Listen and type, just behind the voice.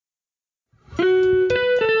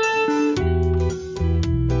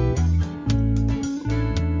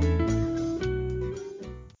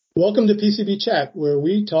Welcome to PCB Chat, where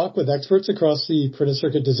we talk with experts across the printed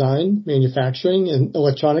circuit design, manufacturing, and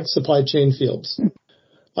electronics supply chain fields.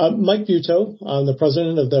 Mike Buteau, I'm the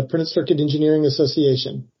president of the Printed Circuit Engineering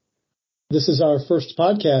Association. This is our first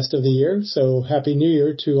podcast of the year, so Happy New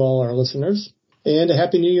Year to all our listeners, and a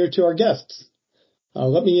Happy New Year to our guests.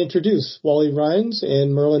 Let me introduce Wally Rhines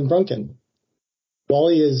and Merlin Brunken.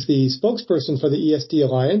 Wally is the spokesperson for the ESD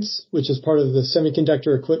Alliance, which is part of the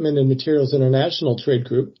Semiconductor Equipment and Materials International Trade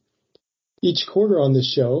Group. Each quarter on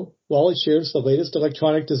this show, Wally shares the latest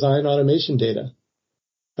electronic design automation data.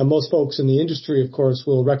 Now, most folks in the industry, of course,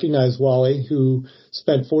 will recognize Wally, who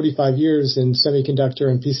spent 45 years in semiconductor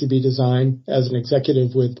and PCB design as an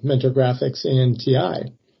executive with Mentor Graphics and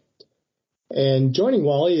TI. And joining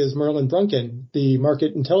Wally is Merlin Brunken, the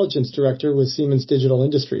Market Intelligence Director with Siemens Digital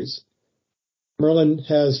Industries. Merlin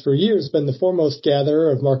has for years been the foremost gatherer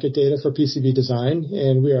of market data for PCB design,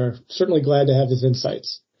 and we are certainly glad to have his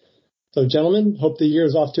insights. So, gentlemen, hope the year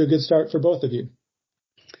is off to a good start for both of you.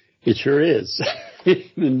 It sure is.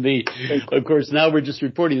 Of course, now we're just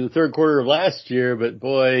reporting the third quarter of last year, but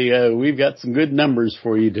boy, we've got some good numbers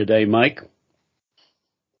for you today, Mike.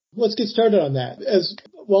 Let's get started on that. As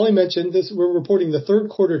Wally mentioned, we're reporting the third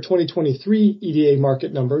quarter 2023 EDA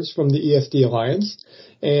market numbers from the ESD Alliance,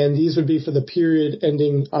 and these would be for the period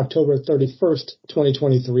ending October 31st,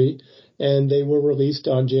 2023, and they were released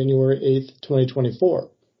on January 8th, 2024.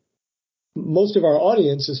 Most of our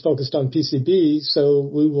audience is focused on PCB, so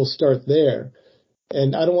we will start there.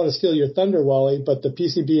 And I don't want to steal your thunder, Wally, but the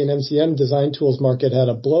PCB and MCM design tools market had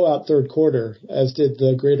a blowout third quarter, as did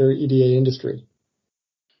the greater EDA industry.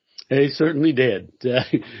 They certainly did.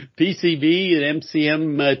 PCB and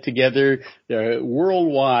MCM together,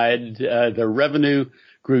 worldwide, the revenue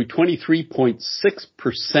grew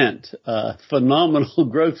 23.6%, phenomenal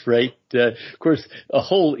growth rate. Of course, a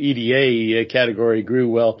whole EDA category grew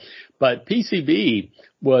well, but PCB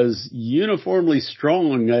was uniformly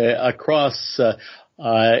strong across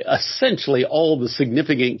essentially all the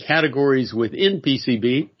significant categories within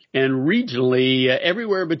PCB, and regionally,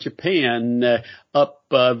 everywhere but Japan, up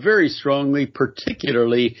very strongly,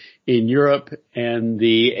 particularly in Europe and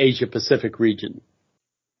the Asia-Pacific region.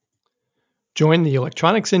 Join the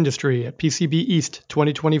electronics industry at PCB East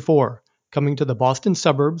 2024, coming to the Boston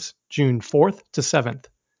suburbs June 4th to 7th.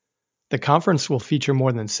 The conference will feature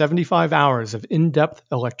more than 75 hours of in-depth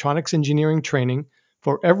electronics engineering training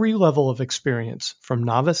for every level of experience, from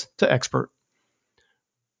novice to expert.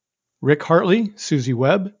 Rick Hartley, Susie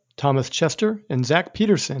Webb, Thomas Chester, and Zach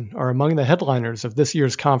Peterson are among the headliners of this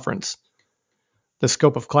year's conference. The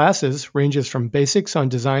scope of classes ranges from basics on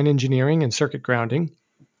design engineering and circuit grounding,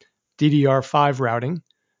 DDR5 routing,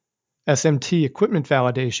 SMT equipment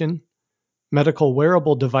validation, medical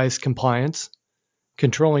wearable device compliance,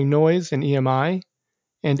 controlling noise and EMI,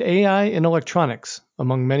 and AI in electronics,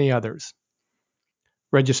 among many others.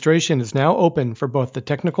 Registration is now open for both the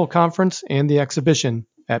technical conference and the exhibition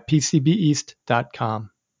at pcbeast.com.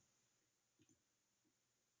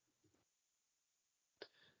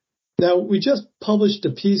 Now, we just published a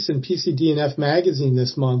piece in PCD&F magazine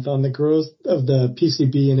this month on the growth of the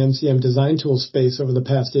PCB and MCM design tool space over the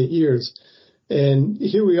past 8 years. And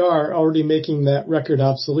here we are already making that record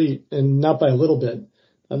obsolete, and not by a little bit.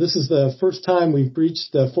 This is the first time we've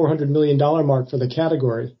breached the $400 million mark for the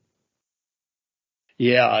category.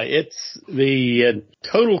 Yeah, it's the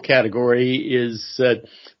total category is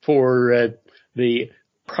for the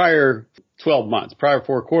prior 12 months, prior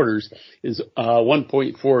 4 quarters, is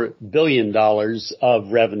 $1.4 billion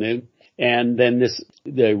of revenue. And then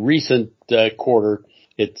the recent quarter,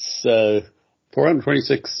 it's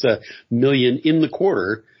 $426 million in the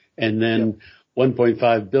quarter, and then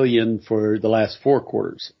 $1.5 billion for the last 4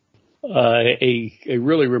 quarters. A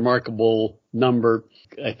really remarkable number.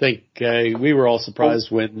 I think we were all surprised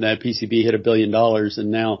when PCB hit $1 billion, and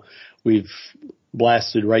now we've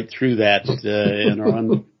blasted right through that and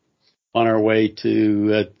are on our way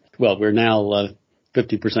to, we're now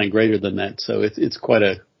 50% greater than that. So it's quite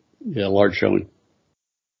a large showing.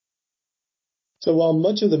 So while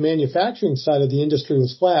much of the manufacturing side of the industry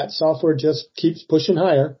was flat, software just keeps pushing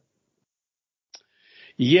higher.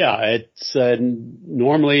 Yeah, it's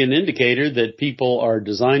normally an indicator that people are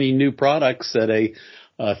designing new products at a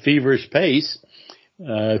feverish pace.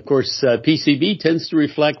 Of course, PCB tends to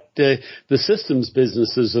reflect the systems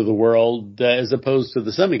businesses of the world as opposed to the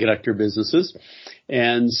semiconductor businesses.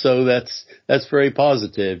 And so that's very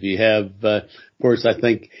positive. You have, of course, I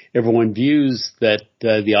think everyone views that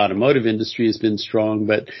the automotive industry has been strong,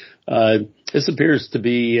 but this appears to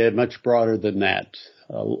be much broader than that.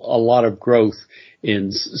 a lot of growth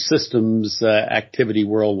in systems activity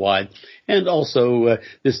worldwide. And also,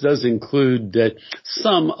 this does include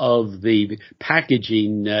some of the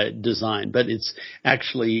packaging design, but it's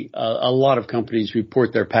actually a lot of companies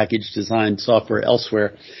report their package design software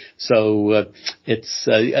elsewhere. So it's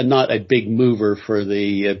not a big mover for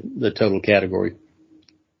the total category.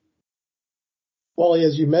 Wally,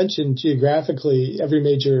 as you mentioned, geographically, every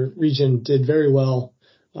major region did very well.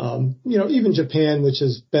 Even Japan, which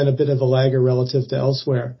has been a bit of a lagger relative to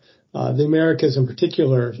elsewhere. The Americas in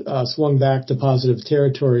particular swung back to positive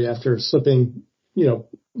territory after slipping,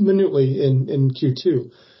 minutely in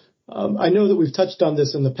Q2. I know that we've touched on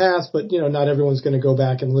this in the past, but, not everyone's going to go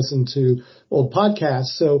back and listen to old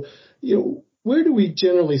podcasts. So, where do we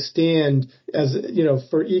generally stand as,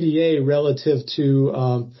 for EDA relative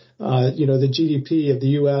to, the GDP of the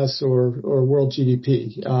U.S. or world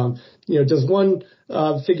GDP? Does one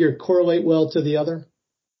figure correlate well to the other?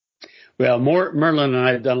 Well, Merlin and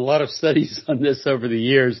I have done a lot of studies on this over the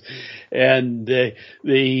years, and the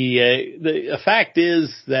fact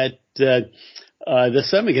is that the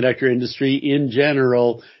semiconductor industry in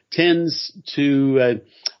general tends to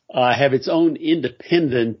have its own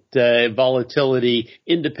independent volatility,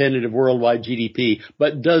 independent of worldwide GDP,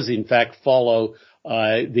 but does in fact follow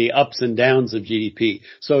the ups and downs of GDP.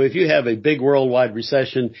 So if you have a big worldwide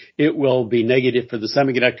recession, it will be negative for the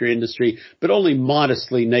semiconductor industry, but only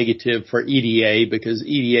modestly negative for EDA, because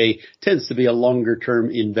EDA tends to be a longer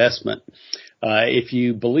term investment. If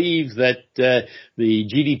you believe that the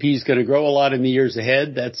GDP is going to grow a lot in the years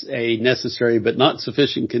ahead, that's a necessary but not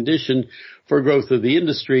sufficient condition for growth of the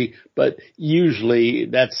industry, but usually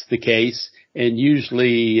that's the case, and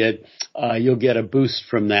usually you'll get a boost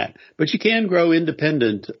from that. But you can grow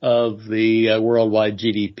independent of the worldwide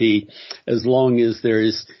GDP as long as there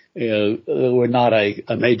is we're not a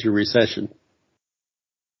major recession.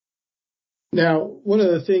 Now, one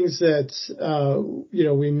of the things that,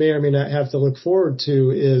 we may or may not have to look forward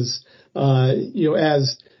to is,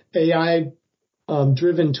 as AI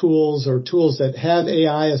driven tools or tools that have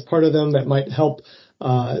AI as part of them that might help,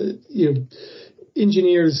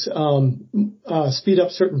 engineers speed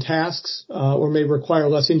up certain tasks or may require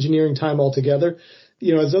less engineering time altogether.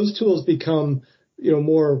 As those tools become,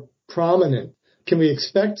 more prominent, can we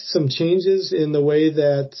expect some changes in the way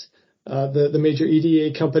that the major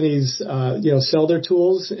EDA companies, sell their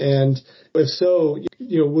tools? And if so,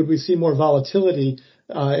 would we see more volatility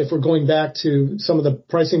if we're going back to some of the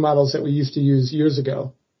pricing models that we used to use years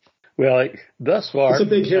ago? Well, thus far, it's a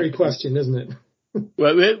big, hairy question, isn't it?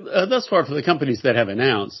 Well, thus far for the companies that have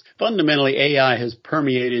announced, fundamentally AI has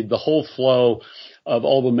permeated the whole flow of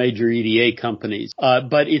all the major EDA companies.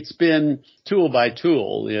 But it's been tool by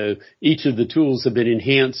tool. Each of the tools have been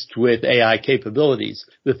enhanced with AI capabilities.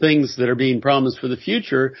 The things that are being promised for the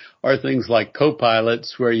future are things like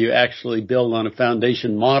copilots, where you actually build on a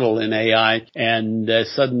foundation model in AI, and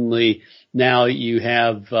suddenly now you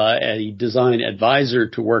have a design advisor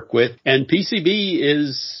to work with, and PCB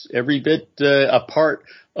is every bit a part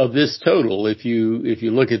of this total. If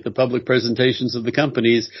you look at the public presentations of the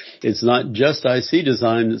companies, it's not just IC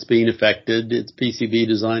design that's being affected, it's PCB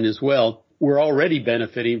design as well. We're already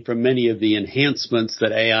benefiting from many of the enhancements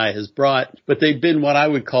that AI has brought, but they've been what I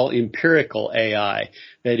would call empirical AI.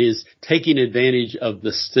 That is, taking advantage of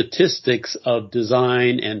the statistics of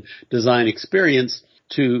design and design experience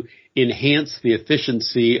to enhance the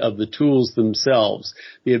efficiency of the tools themselves,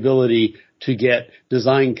 the ability to get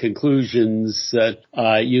design conclusions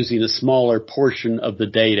using a smaller portion of the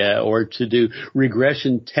data, or to do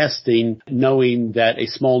regression testing knowing that a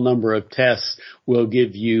small number of tests will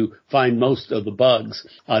find most of the bugs,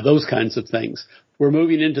 those kinds of things. We're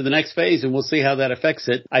moving into the next phase, and we'll see how that affects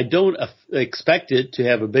it. I don't expect it to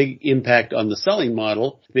have a big impact on the selling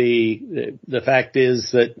model. The fact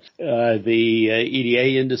is that the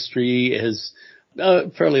EDA industry has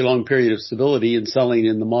a fairly long period of stability in selling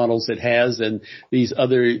in the models it has, and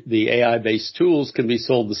the AI-based tools can be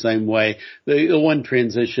sold the same way. The one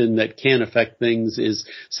transition that can affect things is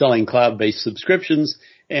selling cloud-based subscriptions.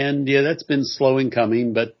 And yeah, that's been slow in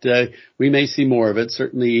coming, but we may see more of it.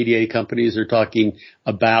 Certainly EDA companies are talking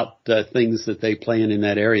about things that they plan in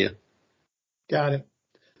that area. Got it.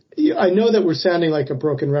 I know that we're sounding like a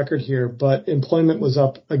broken record here, but employment was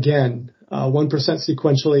up again, 1%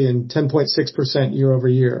 sequentially and 10.6% year over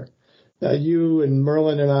year. You and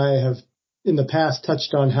Merlin and I have in the past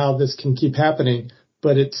touched on how this can keep happening,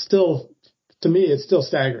 but to me, it's still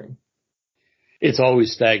staggering. It's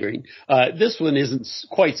always staggering. This one isn't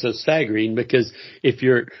quite so staggering, because if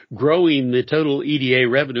you're growing the total EDA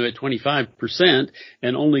revenue at 25%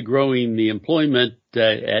 and only growing the employment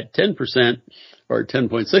at 10%, or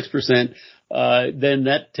 10.6%, then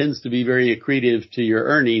that tends to be very accretive to your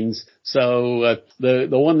earnings. So the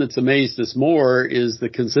one that's amazed us more is the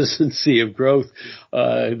consistency of growth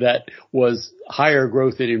that was higher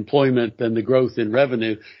growth in employment than the growth in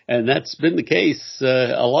revenue. And that's been the case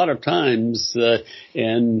a lot of times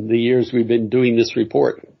in the years we've been doing this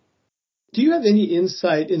report. Do you have any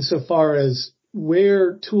insight insofar as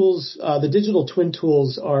where tools, the digital twin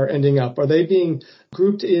tools are ending up? Are they being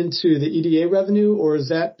grouped into the EDA revenue, or is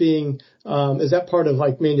that part of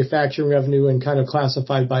like manufacturing revenue and kind of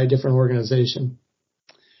classified by a different organization?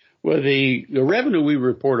 Well, the revenue we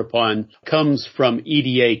report upon comes from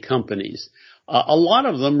EDA companies. A lot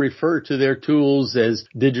of them refer to their tools as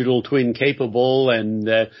digital twin capable, and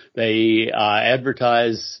they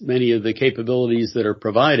advertise many of the capabilities that are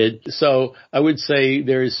provided. So I would say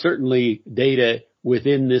there is certainly data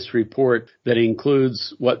within this report that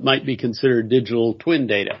includes what might be considered digital twin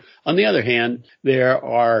data. On the other hand, there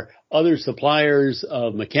are other suppliers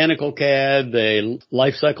of mechanical CAD, the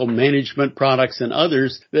lifecycle management products, and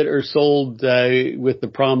others that are sold with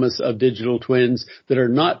the promise of digital twins that are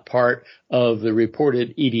not part of the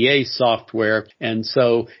reported EDA software. And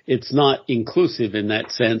so it's not inclusive in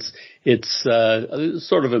that sense. It's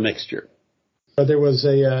sort of a mixture. There was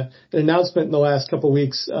an announcement in the last couple of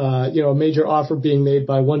weeks, a major offer being made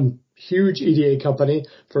by one huge EDA company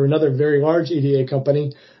for another very large EDA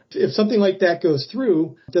company. If something like that goes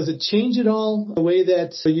through, does it change at all the way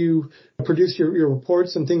that you produce your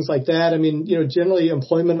reports and things like that? I mean, generally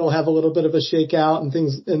employment will have a little bit of a shakeout and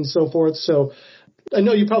things and so forth. So I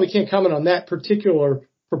know you probably can't comment on that particular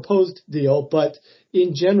proposed deal, but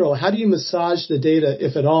in general, how do you massage the data,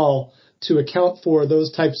 if at all, to account for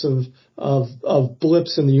those types of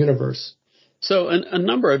blips in the universe? So a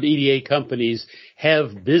number of EDA companies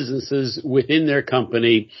have businesses within their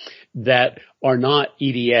company that are not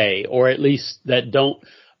EDA, or at least that don't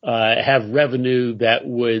have revenue that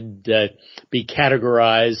would be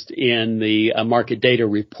categorized in the market data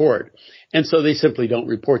report. And so they simply don't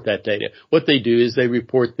report that data. What they do is they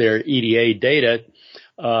report their EDA data,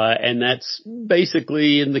 and that's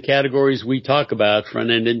basically in the categories we talk about: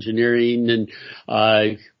 front-end engineering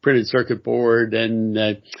and printed circuit board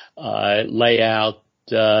and layout,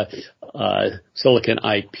 silicon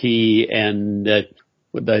IP, and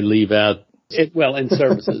what did I leave out? And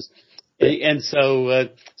services. And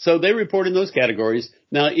so they report in those categories.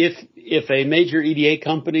 Now, if a major EDA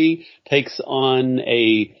company takes on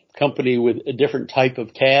a company with a different type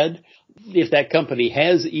of CAD, if that company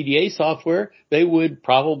has EDA software, they would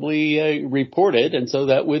probably report it. And so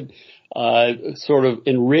that would sort of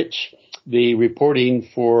enrich the reporting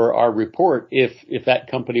for our report if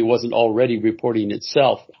that company wasn't already reporting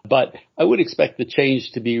itself. But I would expect the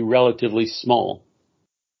change to be relatively small.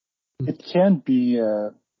 It can be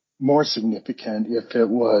more significant if it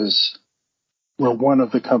was where one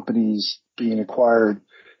of the companies being acquired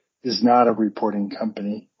is not a reporting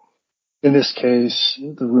company. In this case,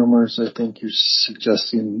 the rumors, I think you're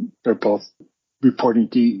suggesting they're both reporting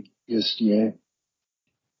to ESDA.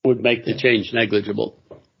 Would make the change negligible.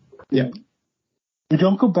 Yeah. We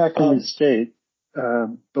don't go back and restate,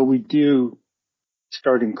 but we do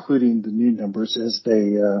start including the new numbers as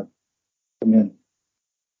they come in.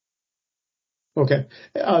 Okay.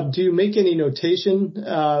 Do you make any notation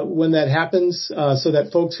when that happens so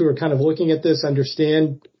that folks who are kind of looking at this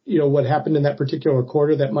understand, what happened in that particular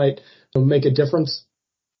quarter that might make a difference?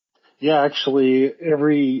 Yeah, actually,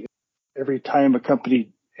 every time a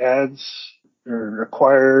company adds or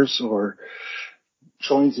acquires or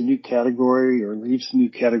joins a new category or leaves a new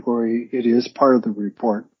category, it is part of the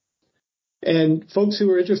report. And folks who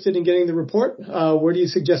are interested in getting the report, where do you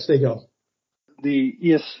suggest they go? The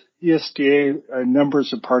ESDA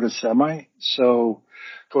numbers are part of SEMI, so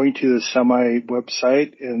going to the SEMI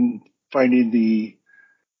website and finding the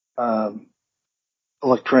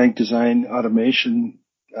electronic design automation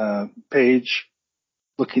page,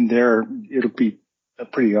 looking there, it'll be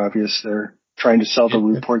pretty obvious they're trying to sell the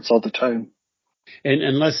reports all the time. And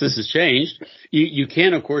unless this has changed, you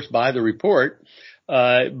can, of course, buy the report.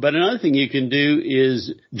 But another thing you can do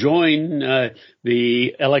is join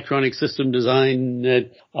the Electronic System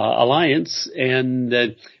Design Alliance, and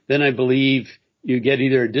then I believe you get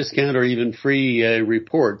either a discount or even free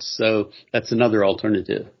reports. So that's another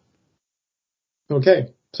alternative.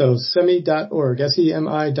 Okay, so semi.org,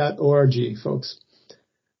 SEMI.org, folks.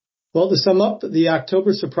 Well, to sum up, the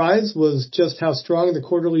October surprise was just how strong the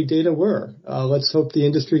quarterly data were. Let's hope the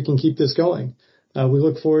industry can keep this going. We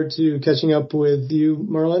look forward to catching up with you,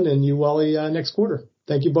 Merlin, and you, Wally, next quarter.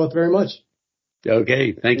 Thank you both very much.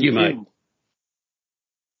 Okay. Thank you, Mike.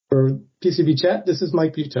 For PCB Chat, this is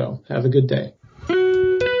Mike Buteau. Have a good day.